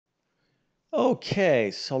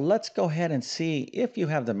Okay, so let's go ahead and see if you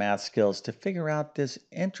have the math skills to figure out this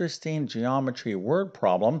interesting geometry word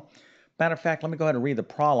problem. Matter of fact, let me go ahead and read the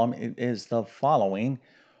problem. It is the following.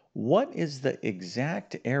 What is the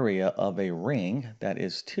exact area of a ring that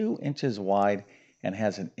is 2 inches wide and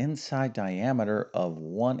has an inside diameter of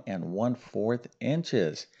 1 1/4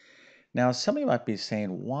 inches? Now, some of you might be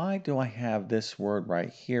saying, why do I have this word right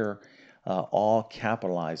here all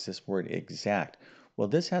capitalized, this word exact? Well,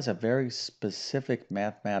 this has a very specific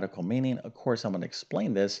mathematical meaning. Of course, I'm going to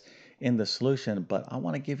explain this in the solution, but I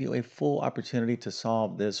want to give you a full opportunity to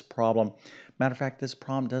solve this problem. Matter of fact, this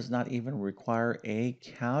problem does not even require a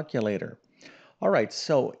calculator. All right,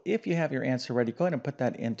 so if you have your answer ready, go ahead and put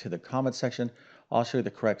that into the comment section. I'll show you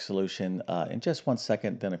the correct solution in just 1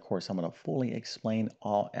 second. Then, of course, I'm going to fully explain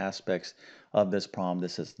all aspects of this problem.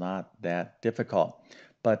 This is not that difficult.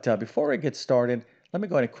 But before I get started, let me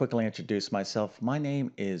go ahead and quickly introduce myself. My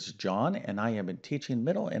name is John, and I have been teaching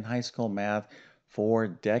middle and high school math for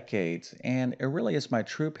decades. And it really is my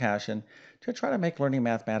true passion to try to make learning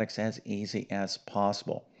mathematics as easy as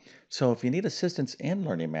possible. So if you need assistance in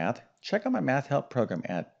learning math, check out my math help program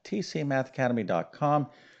at tcmathacademy.com.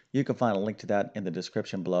 You can find a link to that in the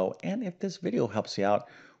description below. And if this video helps you out,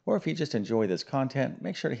 or if you just enjoy this content,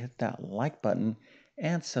 make sure to hit that like button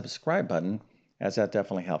and subscribe button, as that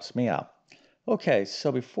definitely helps me out. Okay,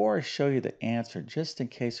 so before I show you the answer, just in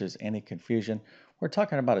case there's any confusion, we're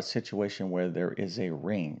talking about a situation where there is a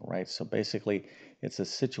ring, right? So basically, it's a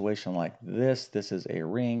situation like this. This is a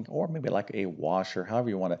ring, or maybe like a washer, however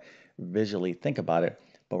you want to visually think about it.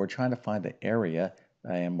 But we're trying to find the area,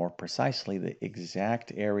 and more precisely, the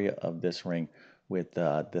exact area of this ring with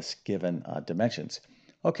this given dimensions.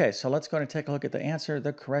 Okay, so let's go and take a look at the answer.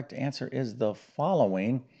 The correct answer is the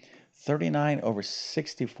following. 39 over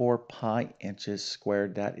 64 pi inches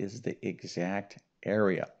squared. That is the exact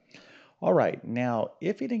area. All right, now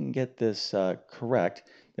if you didn't get this correct,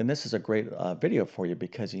 then this is a great video for you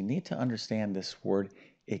because you need to understand this word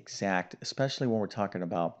exact, especially when we're talking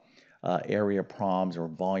about area problems or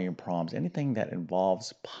volume problems, anything that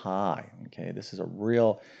involves pi. Okay, this is a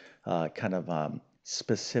real kind of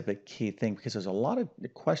specific key thing because there's a lot of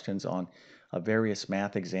questions on various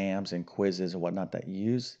math exams and quizzes and whatnot that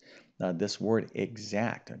use this word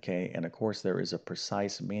exact, okay? And of course, there is a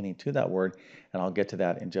precise meaning to that word, and I'll get to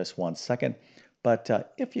that in just 1 second. But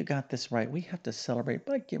if you got this right, we have to celebrate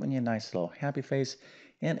by giving you a nice little happy face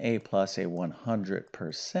and A plus, a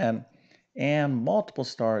 100%, and multiple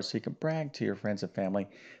stars so you can brag to your friends and family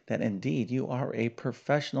that indeed you are a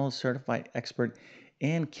professional certified expert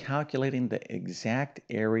in calculating the exact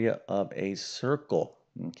area of a circle,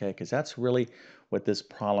 okay? Because that's really what this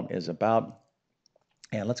problem is about.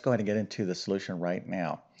 And let's go ahead and get into the solution right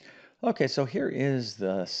now. Okay, so here is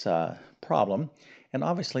this problem. And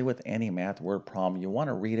obviously with any math word problem, you want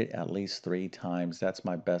to read it at least 3 times. That's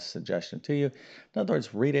my best suggestion to you. In other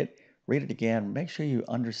words, read it again, make sure you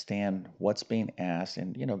understand what's being asked.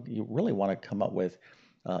 And, you really want to come up with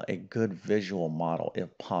a good visual model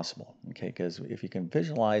if possible. Okay, because if you can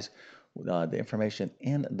visualize the information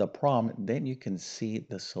in the problem, then you can see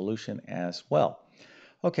the solution as well.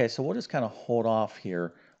 Okay, so we'll just kind of hold off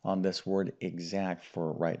here on this word exact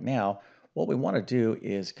for right now. What we want to do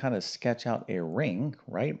is kind of sketch out a ring,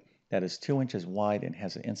 right, that is 2 inches wide and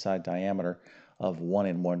has an inside diameter of 1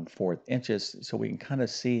 1/4 inches, so we can kind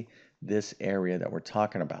of see this area that we're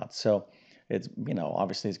talking about. So it's,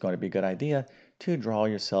 obviously it's going to be a good idea to draw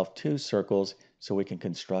yourself 2 circles so we can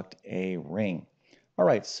construct a ring. All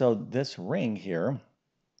right, so this ring here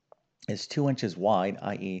is 2 inches wide,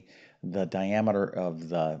 i.e. the diameter of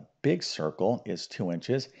the big circle is 2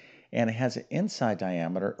 inches, and it has an inside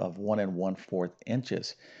diameter of 1 1/4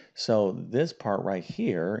 inches. So this part right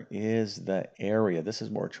here is the area. This is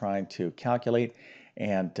what we're trying to calculate,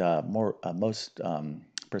 and most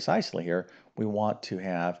precisely here, we want to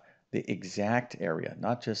have the exact area,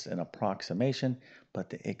 not just an approximation, but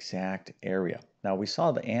the exact area. Now we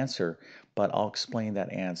saw the answer, but I'll explain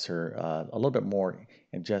that answer a little bit more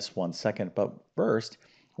in just 1 second. But first,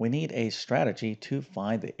 we need a strategy to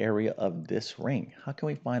find the area of this ring. How can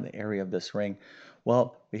we find the area of this ring?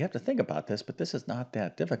 Well, we have to think about this, but this is not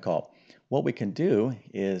that difficult. What we can do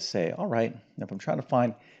is say, all right, if I'm trying to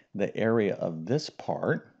find the area of this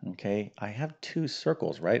part, okay, I have 2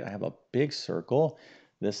 circles, right? I have a big circle,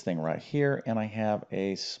 this thing right here, and I have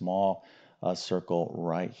a small circle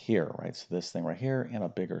right here, right? So this thing right here and a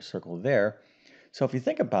bigger circle there. So if you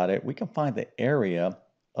think about it, we can find the area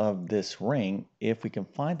of this ring if we can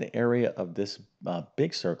find the area of this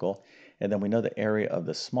big circle, and then we know the area of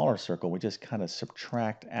the smaller circle. We just kind of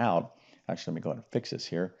subtract out Actually, let me go ahead and fix this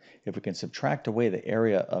here. If we can subtract away the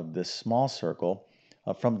area of this small circle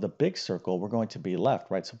from the big circle, we're going to be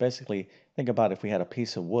left, right? So basically, think about if we had a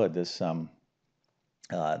piece of wood, this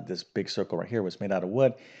big circle right here was made out of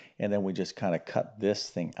wood, and then we just kind of cut this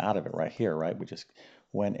thing out of it right here, right? We just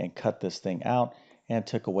went and cut this thing out and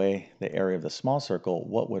took away the area of the small circle.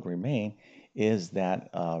 What would remain is that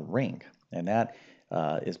ring, and that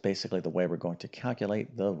is basically the way we're going to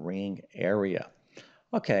calculate the ring area.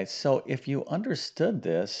 Okay, so if you understood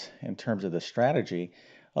this in terms of the strategy,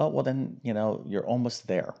 well then, you're almost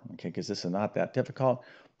there, okay, because this is not that difficult,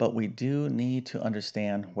 but we do need to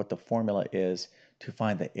understand what the formula is to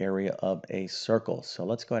find the area of a circle. So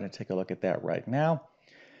let's go ahead and take a look at that right now.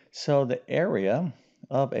 So the area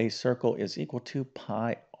of a circle is equal to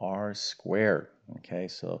pi r squared. Okay,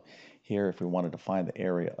 so here if we wanted to find the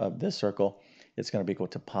area of this circle, it's going to be equal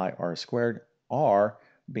to pi r squared, r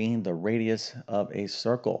being the radius of a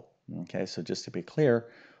circle. Okay, so just to be clear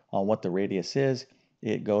on what the radius is,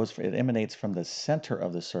 it emanates from the center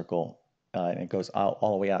of the circle and it goes out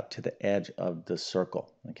all the way out to the edge of the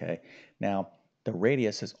circle. Okay, now the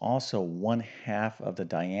radius is also 1/2 of the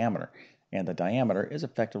diameter. And the diameter is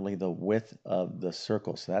effectively the width of the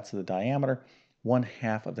circle. So that's the diameter.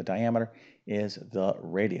 1/2 of the diameter is the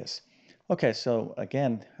radius. Okay, so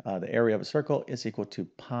again, the area of a circle is equal to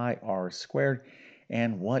pi r squared.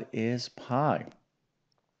 And what is pi?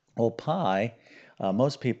 Well, pi,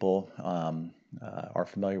 most people are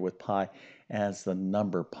familiar with pi as the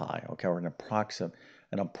number pi, okay, or an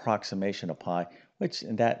approximation of pi, which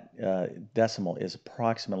in that decimal is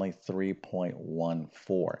approximately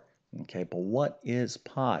 3.14. Okay, but what is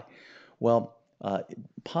pi? Well,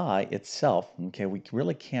 pi itself, okay, we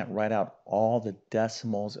really can't write out all the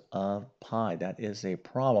decimals of pi. That is a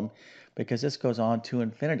problem because this goes on to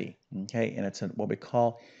infinity, okay, and it's what we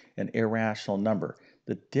call an irrational number.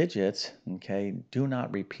 The digits, okay, do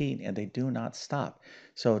not repeat and they do not stop.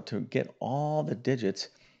 So to get all the digits,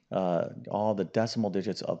 all the decimal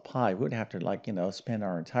digits of pi, we would have to spend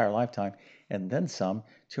our entire lifetime and then some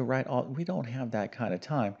to write all. We don't have that kind of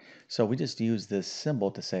time. So we just use this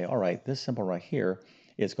symbol to say, all right, this symbol right here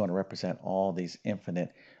is going to represent all these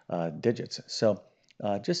infinite digits. So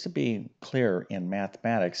just to be clear in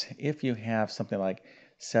mathematics, if you have something like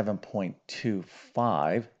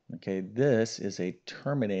 7.25, okay, this is a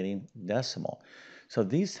terminating decimal. So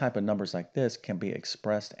these type of numbers like this can be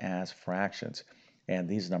expressed as fractions, and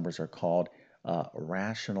these numbers are called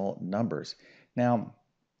rational numbers. Now,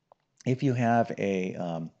 if you have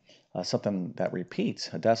something that repeats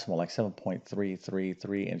a decimal like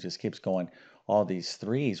 7.333 and just keeps going, all these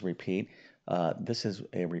threes repeat. This is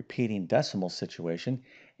a repeating decimal situation,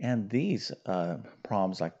 and these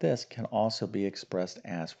problems like this can also be expressed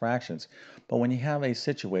as fractions. But when you have a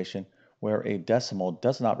situation where a decimal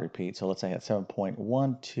does not repeat, so let's say at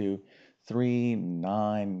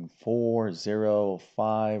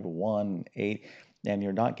 7.123940518, and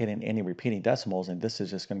you're not getting any repeating decimals, and this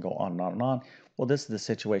is just going to go on and on and on, well, this is the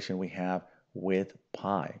situation we have with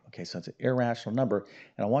pi. Okay, so it's an irrational number,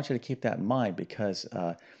 and I want you to keep that in mind because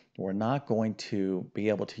we're not going to be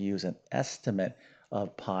able to use an estimate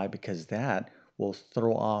of pi because that will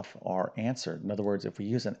throw off our answer. In other words, if we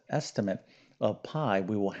use an estimate of pi,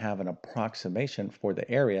 we will have an approximation for the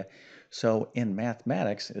area. So in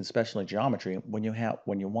mathematics, especially geometry, when you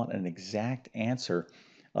want an exact answer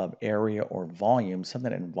of area or volume,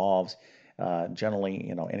 something that involves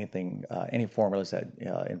generally, any formulas that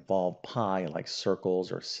involve pi, like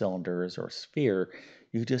circles or cylinders or sphere,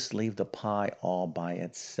 you just leave the pi all by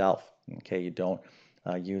itself. Okay, you don't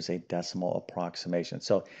use a decimal approximation.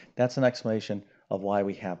 So that's an explanation of why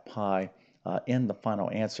we have pi in the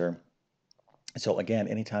final answer. So again,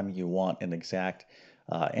 anytime you want an exact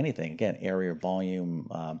anything, again, area, volume,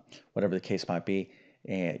 whatever the case might be,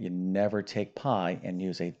 and you never take pi and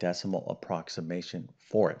use a decimal approximation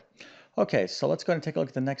for it. Okay, so let's go ahead and take a look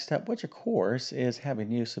at the next step, which of course is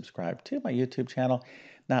having you subscribe to my YouTube channel.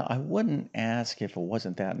 Now, I wouldn't ask if it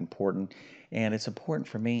wasn't that important, and it's important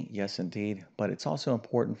for me, yes indeed, but it's also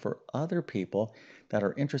important for other people that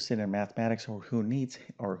are interested in mathematics or who needs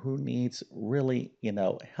really,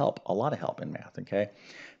 help, a lot of help in math, okay?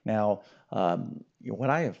 Now, what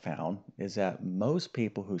I have found is that most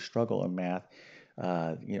people who struggle in math,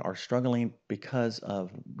 are struggling because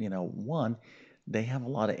of, one, they have a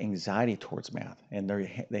lot of anxiety towards math, and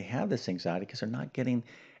they have this anxiety because they're not getting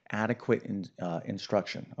adequate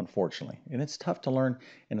instruction, unfortunately. And it's tough to learn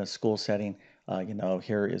in a school setting.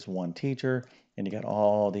 Here is one teacher, and you got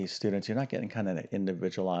all these students. You're not getting kind of that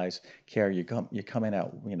individualized care. You come in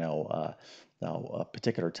at a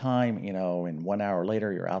particular time, and 1 hour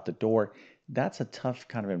later you're out the door. that's a tough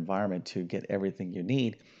kind of environment to get everything you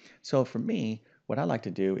need. So for me, what I like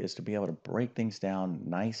to do is to be able to break things down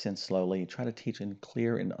nice and slowly, try to teach in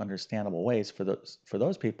clear and understandable ways for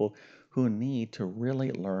those people who need to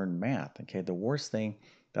really learn math. Okay, the worst thing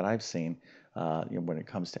that I've seen when it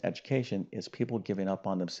comes to education is people giving up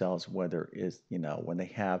on themselves, whether is when they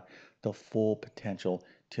have the full potential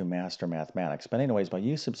to master mathematics. But anyways, by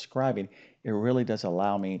you subscribing, it really does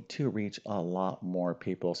allow me to reach a lot more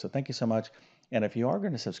people. So thank you so much. And if you are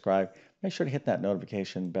going to subscribe, make sure to hit that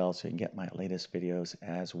notification bell so you can get my latest videos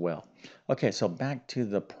as well. Okay, so back to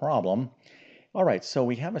the problem. All right, so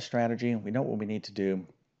we have a strategy. We know what we need to do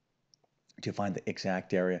to find the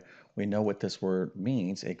exact area. We know what this word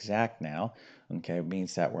means, exact now. Okay, it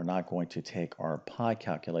means that we're not going to take our pi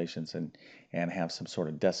calculations and have some sort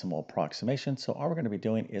of decimal approximation. So all we're going to be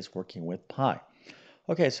doing is working with pi.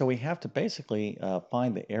 Okay, so we have to basically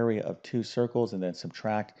find the area of two circles and then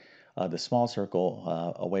subtract the small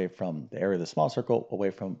circle away from the area of the small circle away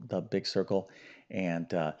from the big circle,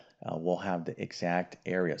 and we'll have the exact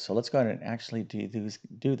area. So let's go ahead and actually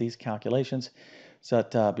do these calculations. So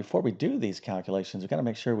that, before we do these calculations, we've got to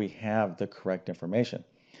make sure we have the correct information.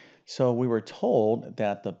 So we were told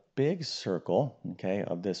that the big circle, okay,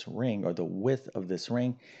 of this ring, or the width of this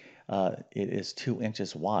ring, it is 2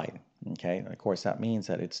 inches wide. Okay, and of course that means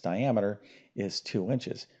that its diameter is 2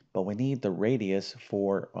 inches. But we need the radius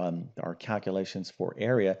for our calculations for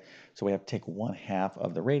area. So we have to take 1/2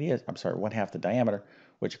 of the radius, I'm sorry, 1/2 the diameter,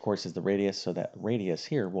 which of course is the radius. So that radius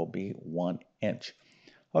here will be 1 inch.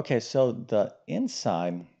 Okay, so the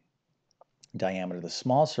inside diameter, the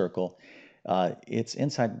small circle, it's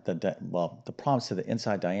inside the promise to the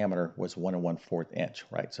inside diameter was 1 1/4 inch,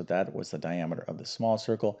 right? So that was the diameter of the small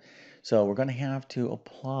circle. So we're going to have to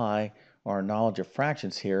apply our knowledge of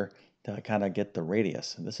fractions here to kind of get the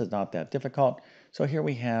radius. And this is not that difficult. So here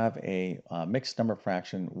we have a mixed number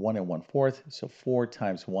fraction, 1 1/4. So 4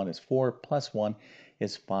 times 1 is 4, plus 1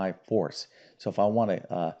 is 5/4. So if I want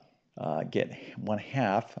to get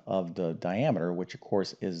 1/2 of the diameter, which of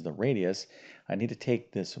course is the radius, I need to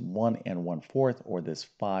take this 1 1/4 or this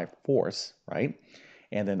 5/4, right?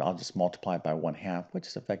 And then I'll just multiply it by 1/2, which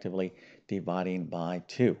is effectively dividing by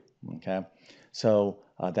 2. Okay, so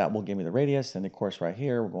that will give me the radius. And of course, right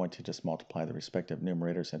here, we're going to just multiply the respective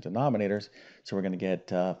numerators and denominators. So we're going to get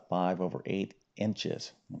 5/8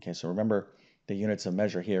 inches. Okay, so remember, the units of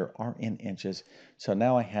measure here are in inches. So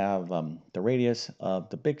now I have the radius of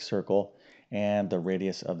the big circle and the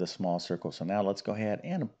radius of the small circle. So now let's go ahead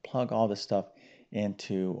and plug all this stuff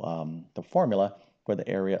into the formula for the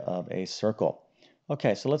area of a circle.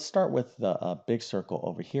 Okay, so let's start with the big circle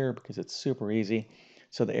over here because it's super easy.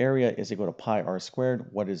 So the area is equal to pi r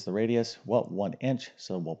squared. What is the radius? Well, 1 inch.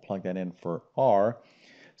 So we'll plug that in for r.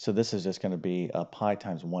 So this is just going to be pi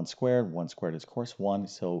times 1 squared. 1 squared is, of course, 1.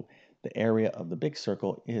 So the area of the big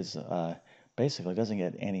circle is basically, doesn't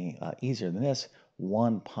get any easier than this,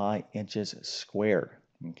 1 pi inches squared.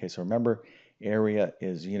 Okay, so remember, area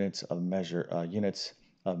is units of measure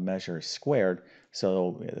squared.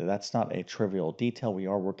 So that's not a trivial detail. We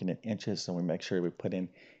are working in inches, so we make sure we put in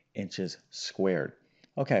inches squared.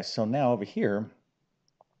 Okay, so now over here,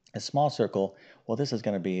 a small circle, well, this is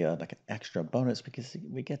going to be like an extra bonus because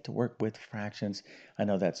we get to work with fractions. I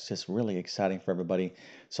know that's just really exciting for everybody.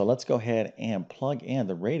 So let's go ahead and plug in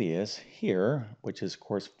the radius here, which is, of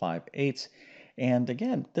course, 5/8. And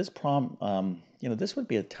again, this problem, this would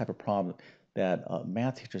be a type of problem that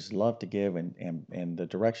math teachers love to give, and the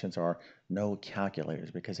directions are no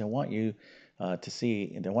calculators because they want you to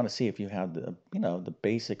see, and they want to see if you have the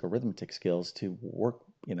basic arithmetic skills to work,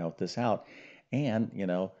 this out. And,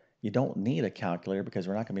 you don't need a calculator because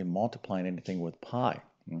we're not going to be multiplying anything with pi,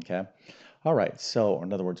 okay? All right, so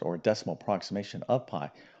in other words, or a decimal approximation of pi.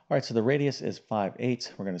 All right, so the radius is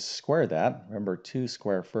 5/8. We're going to square that. Remember, 2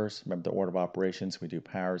 square first. Remember the order of operations. We do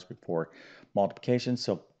powers before multiplication.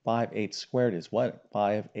 So 5/8 squared is what?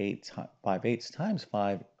 5/8 times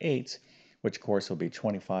 5/8, which of course will be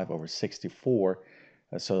 25/64.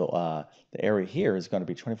 So the area here is going to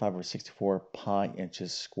be 25/64 pi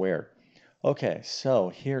inches squared. Okay, so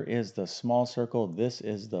here is the small circle. This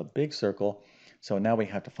is the big circle. So now we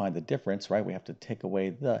have to find the difference, right? We have to take away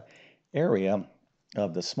the area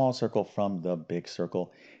of the small circle from the big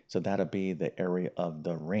circle. So that'll be the area of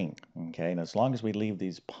the ring. Okay, and as long as we leave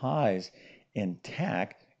these pi's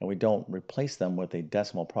intact and we don't replace them with a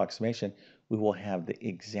decimal approximation, we will have the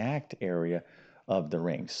exact area of the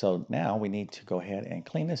ring. So now we need to go ahead and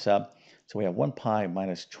clean this up. So we have 1 pi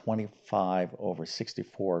minus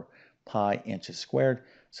 25/64 pi inches squared.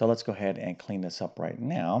 So let's go ahead and clean this up right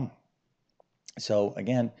now. So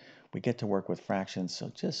again, We get to work with fractions,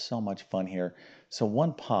 so just so much fun here. So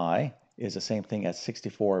 1 pi is the same thing as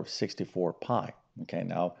 64 of 64 pi. Okay,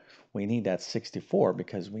 now we need that 64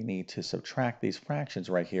 because we need to subtract these fractions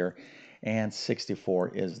right here, and 64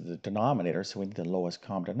 is the denominator, so we need the lowest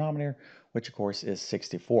common denominator, which of course is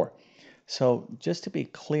 64. So just to be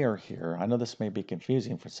clear here, I know this may be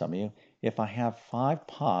confusing for some of you. If I have 5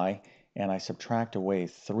 pi and I subtract away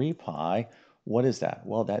 3 pi, what is that?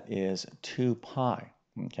 Well, that is 2 pi,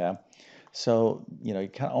 okay? So, you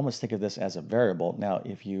kind of almost think of this as a variable. Now,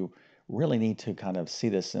 if you really need to kind of see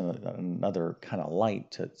this in another kind of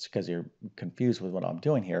light because you're confused with what I'm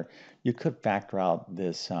doing here, you could factor out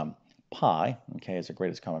this pi, okay, as the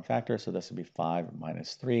greatest common factor. So this would be 5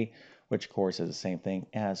 minus 3, which of course is the same thing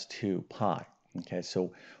as 2 pi. Okay,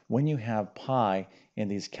 so when you have pi in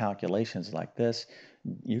these calculations like this,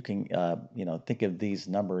 you can think of these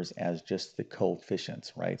numbers as just the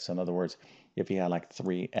coefficients, right? So in other words, if you had like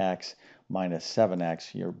 3x minus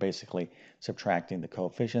 7x, you're basically subtracting the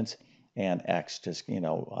coefficients, and x just,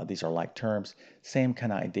 these are like terms. Same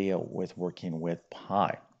kind of idea with working with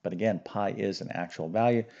pi. But again, pi is an actual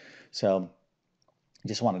value. So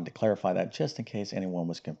just wanted to clarify that just in case anyone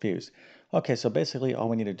was confused. Okay, so basically all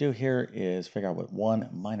we need to do here is figure out what 1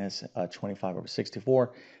 minus 25 over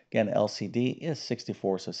 64. Again, LCD is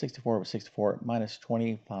 64, so 64 over 64 minus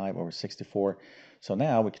 25 over 64. So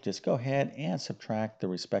now we can just go ahead and subtract the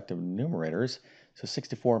respective numerators. So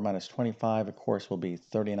 64 minus 25, of course, will be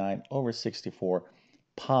 39 over 64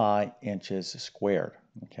 pi inches squared.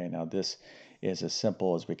 Okay, now this is as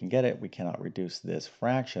simple as we can get it. We cannot reduce this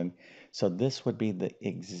fraction. So this would be the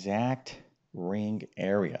exact ring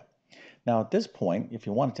area. Now at this point, if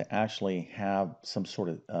you wanted to actually have some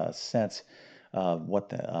sort of sense of what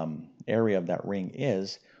the area of that ring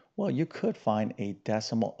is, well, you could find a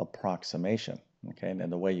decimal approximation. Okay,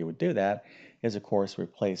 and the way you would do that is, of course,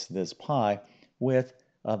 replace this pi with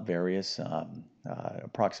various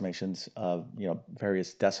approximations of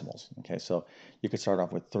various decimals. Okay, so you could start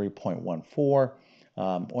off with 3.14,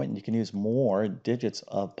 or you can use more digits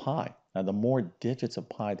of pi. Now, the more digits of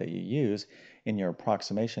pi that you use in your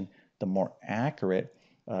approximation, the more accurate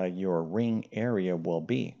your ring area will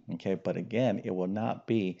be. Okay, but again, it will not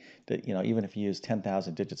be that, even if you use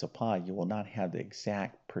 10,000 digits of pi, you will not have the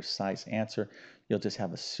exact precise answer. You'll just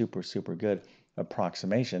have a super, super good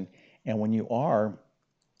approximation. And when you are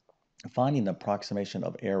finding the approximation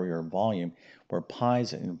of area or volume where pi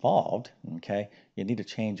is involved, okay, you need to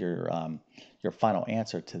change your final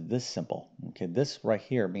answer to this symbol. Okay, this right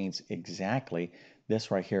here means exactly. This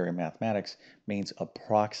right here in mathematics means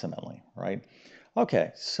approximately, right?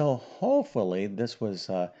 Okay, so hopefully this was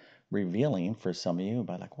revealing for some of you,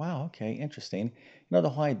 but like, wow, okay, interesting. The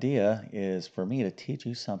whole idea is for me to teach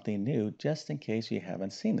you something new just in case you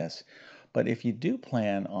haven't seen this. But if you do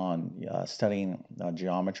plan on studying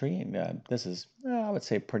geometry, this is, I would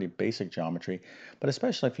say, pretty basic geometry, but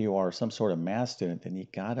especially if you are some sort of math student, then you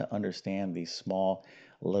got to understand these small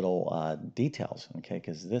little details, okay,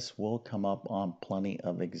 because this will come up on plenty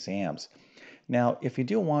of exams. Now, if you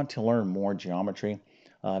do want to learn more geometry,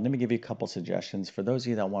 let me give you a couple suggestions. For those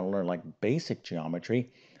of you that want to learn like basic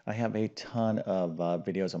geometry, I have a ton of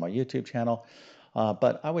videos on my YouTube channel.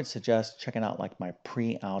 But I would suggest checking out like my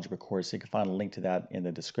pre-algebra course. You can find a link to that in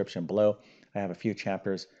the description below. I have a few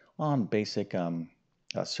chapters on basic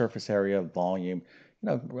surface area, volume,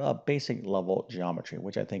 basic level geometry,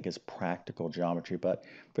 which I think is practical geometry. But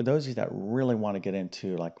for those of you that really want to get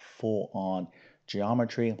into like full-on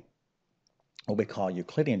geometry, what we call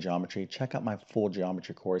Euclidean geometry, check out my full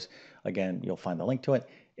geometry course. Again, you'll find the link to it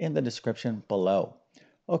in the description below.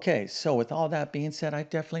 Okay, so with all that being said, I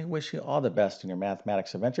definitely wish you all the best in your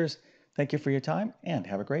mathematics adventures. Thank you for your time and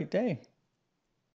have a great day.